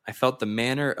 I felt the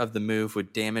manner of the move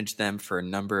would damage them for a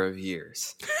number of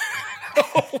years.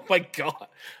 Oh my God.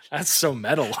 That's so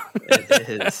metal. It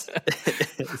is.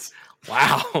 It is.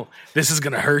 Wow. This is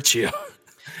going to hurt you.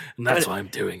 And that's why I'm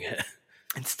doing it.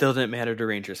 It still didn't matter to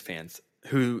Rangers fans,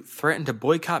 who threatened to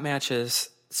boycott matches.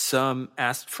 Some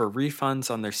asked for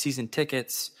refunds on their season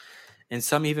tickets, and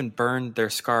some even burned their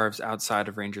scarves outside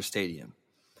of Ranger Stadium.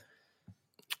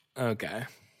 Okay.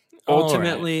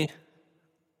 Ultimately,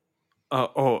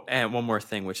 and one more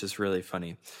thing, which is really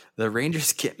funny. The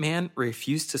Rangers kit man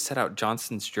refused to set out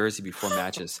Johnston's jersey before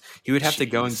matches. He would have to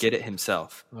go and get it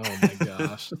himself. Oh my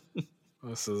gosh.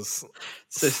 This is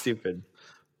so stupid.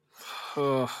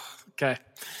 Okay.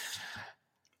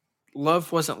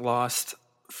 Love wasn't lost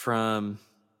from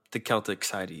the Celtic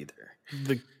side either.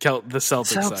 The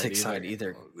Celtic side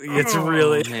either. It's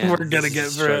really, man, we're going to get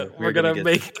through it. We're going to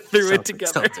make it through it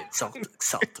together.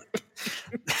 Celtic.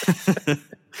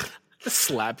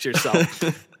 Slapped yourself.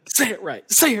 Say it right.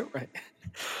 Say it right.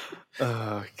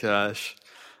 Oh, gosh.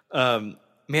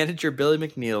 Manager Billy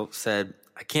McNeil said,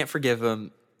 I can't forgive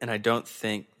him, and I don't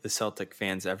think the Celtic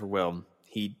fans ever will.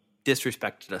 He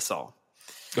disrespected us all.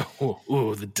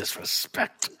 Oh, the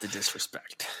disrespect. The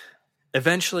disrespect.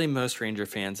 Eventually, most Ranger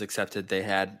fans accepted they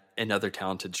had another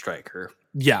talented striker.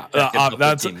 Yeah,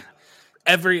 that's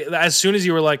as soon as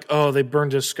you were like, oh, they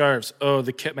burned his scarves. Oh,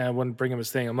 the kit man wouldn't bring him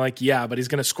his thing. I'm like, yeah, but he's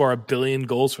going to score 1 billion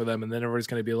goals for them. And then everybody's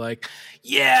going to be like,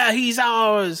 yeah, he's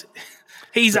ours.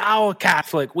 He's our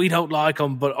Catholic. We don't like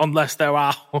him, but unless they're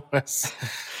ours.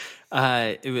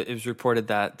 It was reported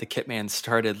that the kit man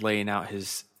started laying out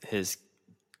his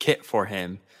kit for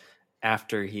him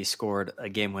after he scored a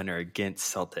game winner against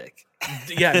Celtic.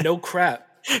 Yeah, no crap.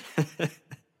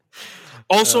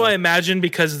 Also, I imagine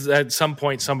because at some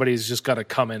point somebody's just got to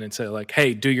come in and say like,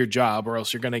 hey, do your job or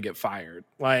else you're going to get fired.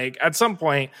 Like at some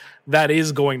point that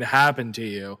is going to happen to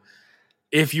you.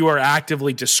 if you are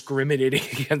actively discriminating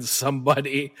against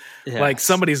somebody, like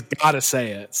somebody's got to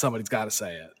say it. Somebody's got to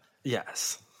say it.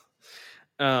 Yes.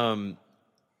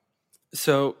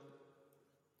 So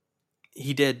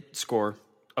he did score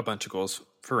a bunch of goals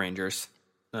for Rangers.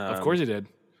 Of course he did.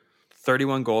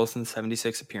 31 goals in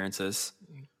 76 appearances.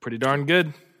 Pretty darn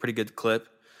good. Pretty good clip.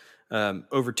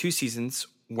 Over 2 seasons,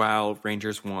 while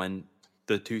Rangers won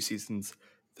the 2 seasons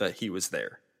that he was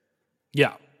there.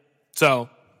 Yeah. So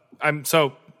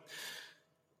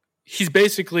he's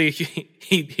basically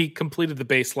he completed the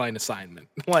baseline assignment.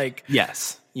 Like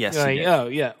yes, like, oh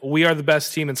yeah, we are the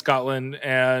best team in Scotland,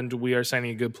 and we are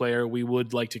signing a good player. We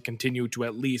would like to continue to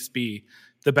at least be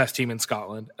the best team in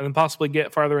Scotland, and then possibly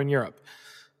get farther in Europe.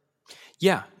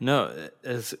 Yeah, no,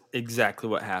 that's exactly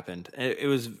what happened. It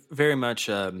was very much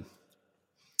a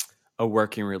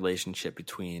working relationship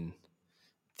between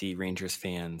the Rangers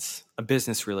fans, a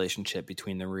business relationship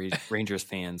between the Rangers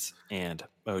fans and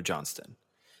Mo Johnston.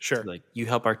 Sure. So like, you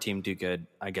help our team do good,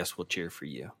 I guess we'll cheer for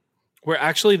you. Where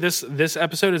actually this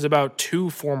episode is about 2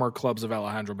 former clubs of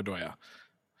Alejandro Bedoya,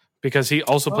 because he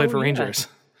also played for Rangers.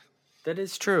 That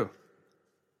is true.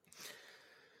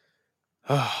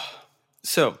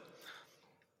 So,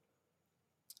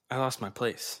 I lost my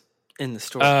place in the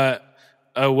story.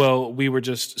 Well, we were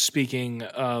just speaking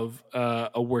of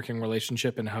a working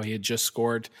relationship and how he had just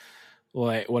scored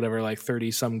like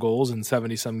 30 some goals in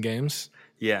 70 some games.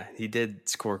 Yeah, he did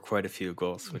score quite a few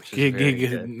goals, which is very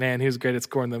good. Man, he was great at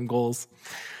scoring them goals.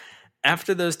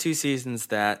 After those 2 seasons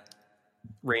that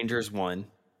Rangers won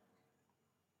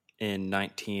in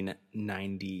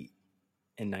 1990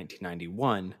 and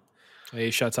 1991. Hey,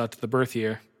 shouts out to the birth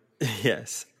year.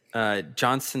 Yes.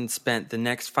 Johnston spent the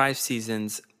next 5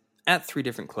 seasons at 3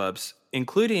 different clubs,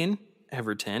 including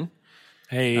Everton.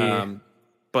 Hey.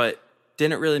 But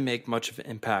didn't really make much of an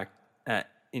impact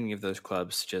at any of those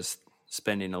clubs, just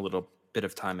spending a little bit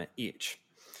of time at each.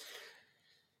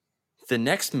 The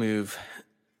next move,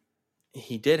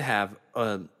 he did have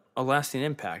a lasting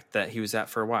impact that he was at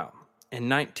for a while. In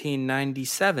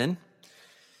 1997,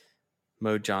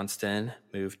 Mo Johnston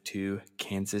moved to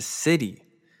Kansas City.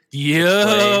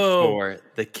 For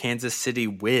the Kansas City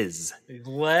Wiz.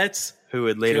 Who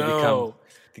would later become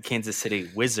the Kansas City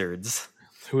Wizards.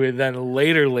 Who would then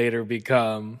later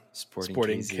become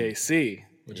Sporting KC,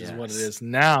 which is what it is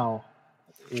now.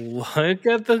 Look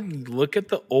at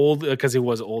the old, because he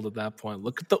was old at that point.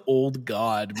 Look at the old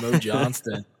god, Mo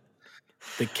Johnston.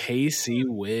 The KC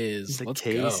Wiz. Let's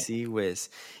KC Wiz.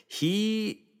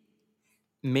 He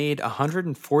made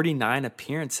 149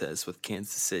 appearances with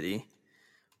Kansas City,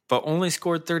 but only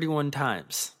scored 31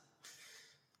 times.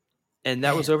 And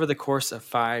that was over the course of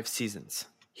 5 seasons.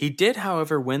 He did,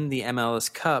 however, win the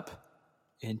MLS Cup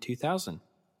in 2000.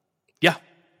 Yeah.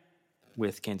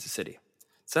 With Kansas City.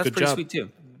 So that's pretty sweet too.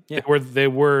 Yeah. They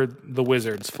were the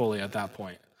Wizards fully at that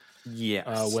point.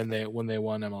 Yes. When they won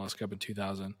MLS Cup in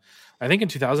 2000. I think in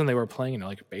 2000 they were playing in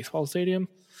like a baseball stadium.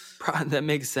 That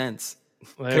makes sense.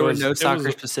 There were no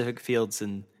soccer-specific fields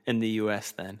in the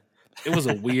U.S. then. It was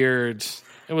a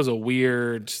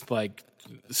weird like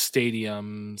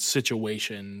stadium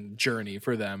situation journey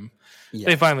for them. Yes.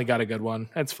 They finally got a good one.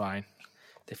 That's fine.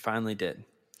 They finally did.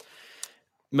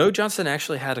 Mo Johnston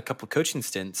actually had a couple coaching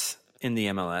stints in the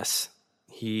MLS.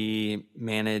 He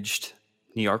managed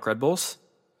New York Red Bulls.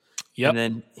 Yep. And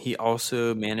then he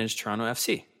also managed Toronto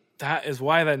FC. That is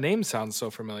why that name sounds so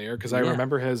familiar, because I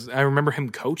remember him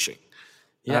coaching.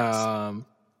 Yes.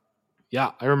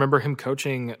 I remember him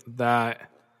coaching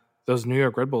those New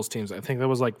York Red Bulls teams. I think that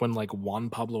was like when like Juan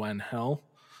Pablo Angel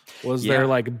was their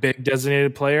like big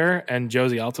designated player, and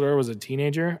Josie Altidore was a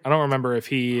teenager. I don't remember if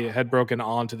he had broken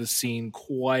onto the scene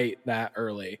quite that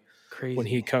early when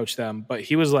he coached them, but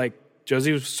he was like,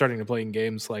 Josie was starting to play in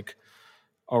games like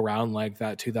around like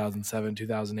that 2007,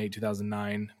 2008,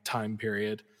 2009 time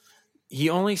period. He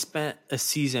only spent a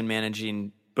season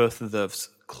managing both of those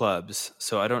clubs,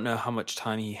 so I don't know how much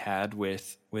time he had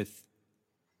with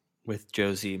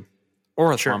Josie or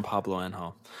with Juan Pablo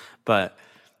Angel, but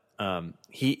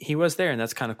he was there, and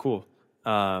that's kind of cool.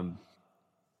 And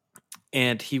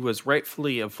he was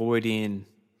rightfully avoiding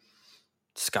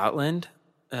Scotland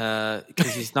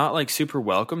because he's not like super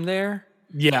welcome there.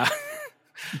 Yeah,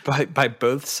 by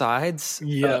both sides.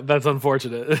 Yeah, that's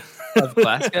unfortunate. Of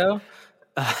Glasgow,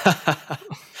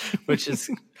 which is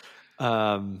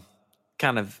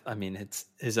kind of, I mean, it's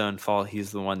his own fault. He's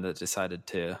the one that decided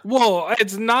to. Well,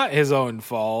 it's not his own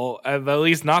fault. At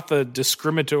least not the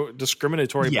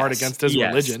discriminatory part against his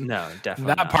religion. No,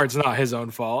 definitely that part's not his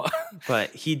own fault. But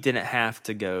he didn't have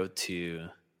to go to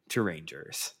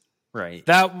Rangers. Right.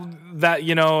 That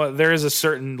there is a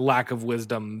certain lack of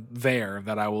wisdom there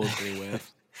that I will agree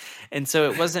with. And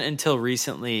so it wasn't until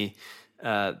recently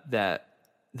that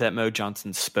Mo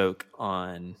Johnson spoke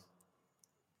on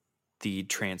the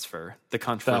transfer, the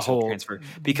controversial transfer,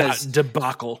 because that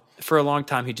debacle. For a long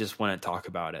time he just wouldn't talk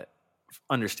about it.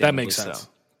 Understandably, that makes sense. So.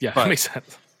 Yeah, but that makes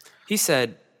sense. He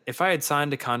said, "If I had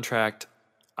signed a contract,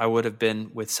 I would have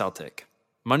been with Celtic.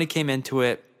 Money came into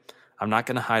it. I'm not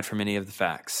going to hide from any of the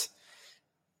facts.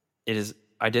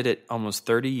 I did it almost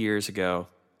 30 years ago,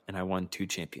 and I won 2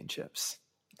 championships."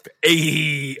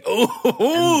 Hey,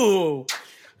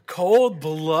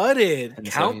 cold-blooded.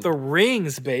 Count the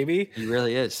rings, baby. He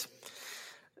really is.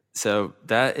 So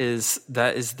that is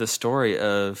the story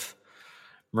of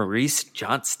Maurice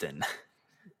Johnston.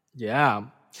 Yeah.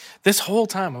 This whole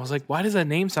time, I was like, why does that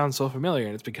name sound so familiar?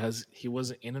 And it's because he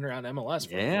was in and around MLS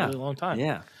for a really long time.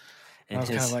 Yeah. And I was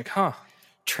kind of like, huh.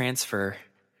 Transfer.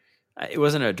 It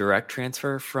wasn't a direct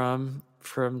transfer from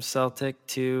Celtic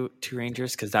to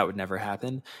Rangers, because that would never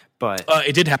happen. But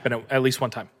it did happen at least one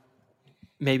time.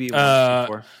 Maybe once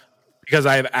before. Because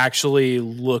I actually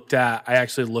looked at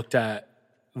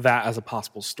that as a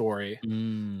possible story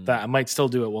that I might still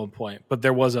do at one point. But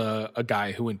there was a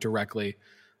guy who went directly.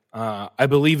 I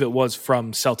believe it was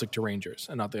from Celtic to Rangers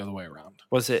and not the other way around.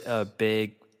 Was it a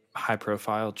big,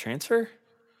 high-profile transfer?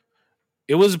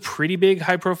 It was pretty big,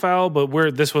 high profile, but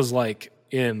this was like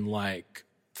in like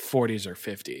 40s or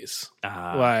 50s.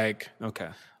 Okay.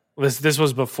 This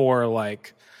was before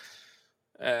like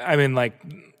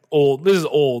old. This is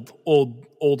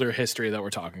older history that we're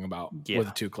talking about with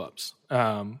the two clubs.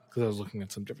 Because I was looking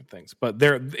at some different things, but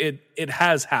it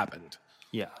has happened.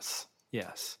 Yes.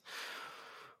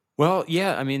 Well,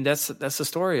 yeah. I mean, that's the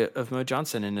story of Mo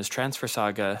Johnson and his transfer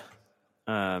saga,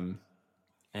 and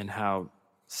how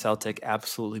Celtic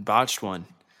absolutely botched one.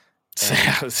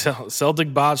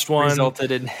 Celtic botched one.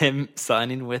 Resulted in him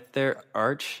signing with their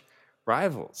arch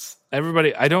rivals.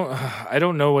 Everybody, I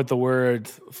don't know what the word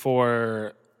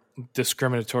for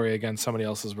discriminatory against somebody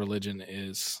else's religion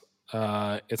is.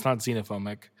 It's not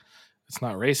xenophobic. It's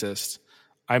not racist.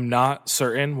 I'm not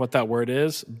certain what that word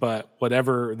is, but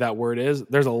whatever that word is,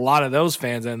 there's a lot of those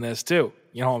fans in this too.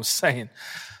 You know what I'm saying?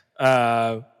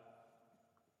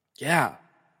 Yeah.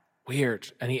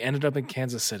 Weird. And he ended up in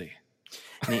Kansas City.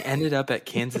 And he ended up at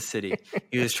Kansas City.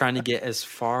 He was trying to get as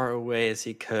far away as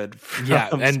he could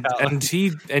from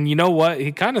and you know what?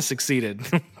 He kind of succeeded.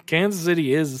 Kansas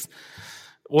City is,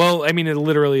 well, I mean, it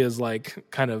literally is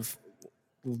like kind of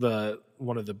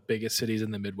one of the biggest cities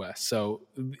in the Midwest. So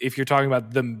if you're talking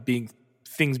about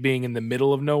things being in the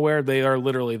middle of nowhere, they are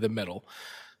literally the middle.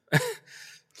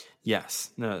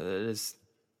 Yes. No, that is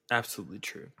absolutely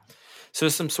true. So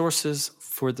some sources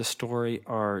for the story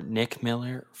are Nick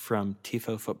Miller from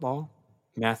Tifo Football,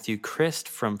 Matthew Christ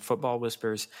from Football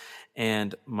Whispers,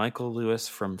 and Michael Lewis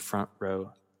from Front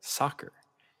Row Soccer.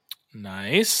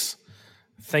 Nice.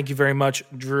 Thank you very much,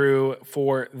 Drew,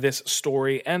 for this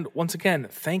story. And once again,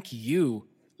 thank you,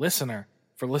 listener,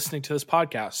 for listening to this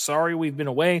podcast. Sorry we've been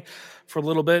away for a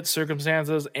little bit,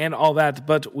 circumstances and all that,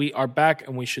 but we are back,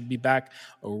 and we should be back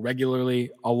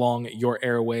regularly along your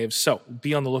airwaves. So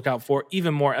be on the lookout for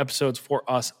even more episodes for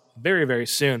us very, very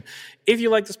soon. If you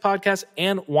like this podcast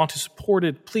and want to support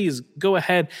it, please go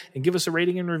ahead and give us a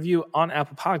rating and review on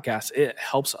Apple Podcasts. It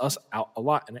helps us out a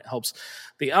lot, and it helps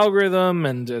the algorithm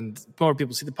and more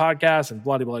people see the podcast and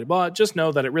blah, blah, blah, blah. Just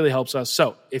know that it really helps us.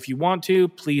 So if you want to,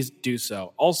 please do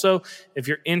so. Also, if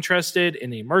you're interested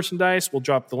in any merchandise, we'll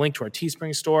drop the link to our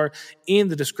Teespring store in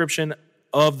the description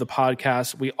of the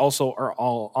podcast. We also are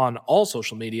all on all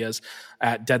social medias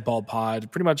at Deadball Pod,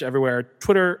 pretty much everywhere.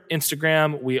 Twitter,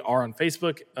 Instagram. We are on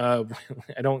Facebook. I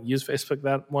don't use Facebook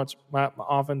that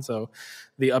often, so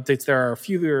the updates there are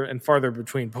fewer and farther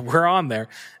between, but we're on there.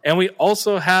 And we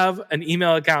also have an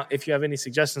email account. If you have any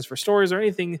suggestions for stories or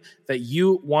anything that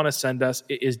you want to send us,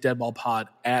 it is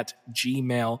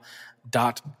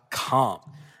deadballpod@gmail.com.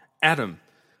 Adam,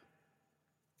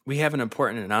 we have an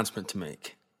important announcement to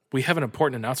make. We have an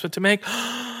important announcement to make.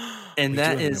 And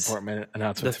that is an important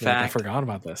announcement the fact I forgot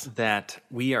about this. That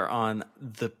we are on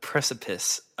the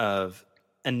precipice of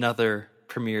another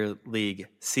Premier League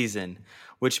season,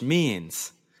 which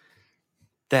means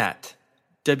that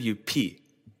WTFPL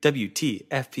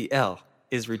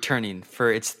is returning for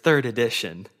its 3rd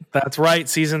edition. That's right.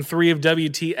 Season 3 of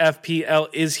WTFPL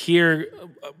is here,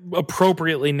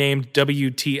 appropriately named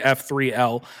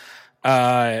WTF3L.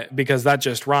 because that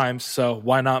just rhymes. So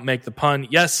why not make the pun?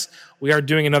 Yes, we are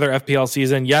doing another FPL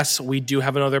season. Yes, we do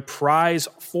have another prize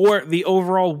for the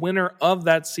overall winner of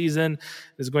that season.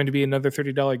 There's going to be another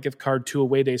 $30 gift card to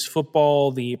Away Days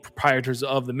Football, the proprietors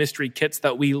of the mystery kits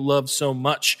that we love so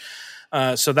much.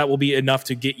 So that will be enough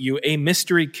to get you a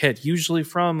mystery kit, usually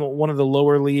from one of the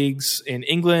lower leagues in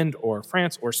England or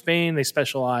France or Spain. They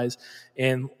specialize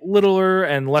in littler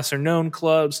and lesser known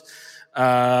clubs,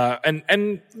 and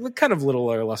kind of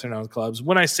littler, lesser known clubs.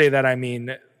 When I say that, I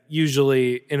mean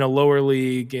usually in a lower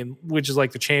league, which is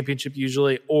like the championship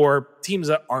usually, or teams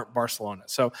that aren't Barcelona.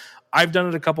 So I've done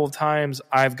it a couple of times.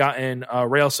 I've gotten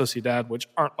Real Sociedad, which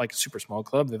aren't like a super small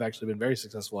club. They've actually been very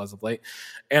successful as of late.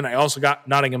 And I also got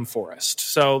Nottingham Forest.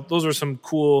 So those are some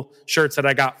cool shirts that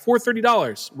I got for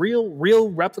 $30. Real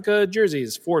replica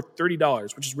jerseys for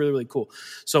 $30, which is really, really cool.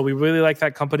 So we really like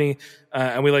that company,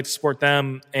 and we like to support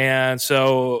them. And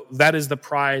so that is the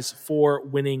prize for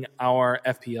winning our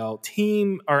FPL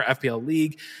team, our FPL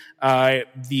league.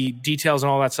 The details and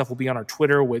all that stuff will be on our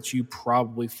Twitter, which you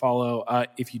probably follow.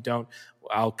 If you don't,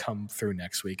 I'll come through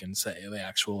next week and say the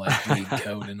actual league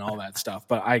code and all that stuff.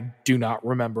 But I do not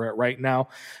remember it right now.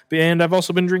 And I've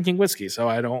also been drinking whiskey, so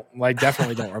I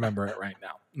definitely don't remember it right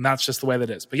now. And that's just the way that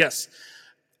is. But yes,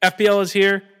 FPL is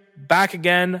here, back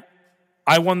again.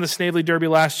 I won the Snavely Derby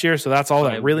last year, so that's all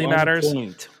that really matters.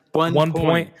 One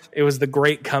point. It was the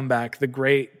great comeback, the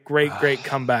great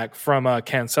comeback from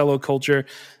Cancelo culture.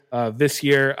 This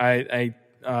year, I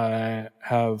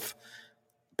have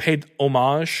paid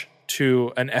homage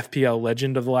to an FPL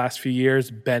legend of the last few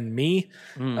years, Ben Mee,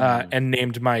 and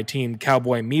named my team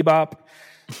Cowboy Meebop,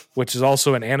 which is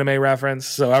also an anime reference.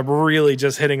 So I'm really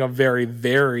just hitting a very,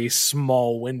 very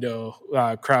small window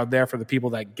crowd there for the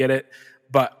people that get it.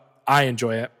 But I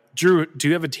enjoy it. Drew, do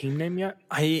you have a team name yet?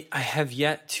 I have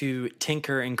yet to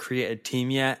tinker and create a team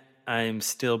yet. I'm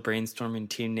still brainstorming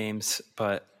team names,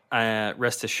 but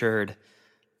rest assured,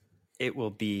 it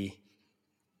will be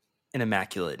an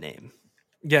immaculate name.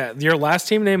 Yeah, your last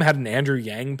team name had an Andrew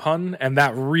Yang pun, and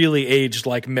that really aged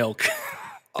like milk.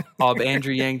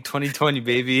 Andrew Yang 2020,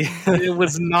 baby. It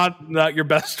was not your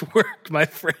best work, my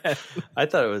friend. I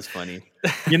thought it was funny.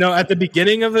 At the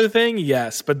beginning of the thing,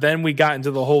 yes, but then we got into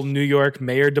the whole New York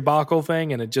mayor debacle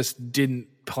thing, and it just didn't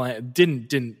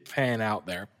pan out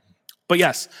there. But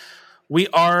yes, we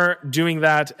are doing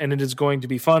that, and it is going to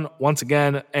be fun once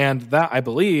again. And that, I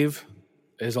believe,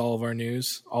 is all of our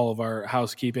news, all of our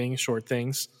housekeeping, short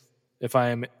things, if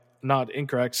I am not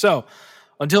incorrect. So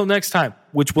until next time,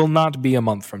 which will not be a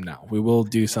month from now, we will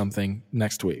do something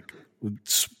next week.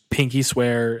 Pinky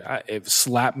swear,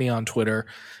 slap me on Twitter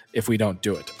if we don't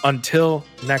do it. Until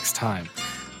next time,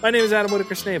 my name is Adam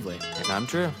Whitaker Snavely. And I'm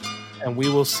Drew. And we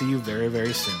will see you very,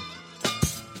 very soon.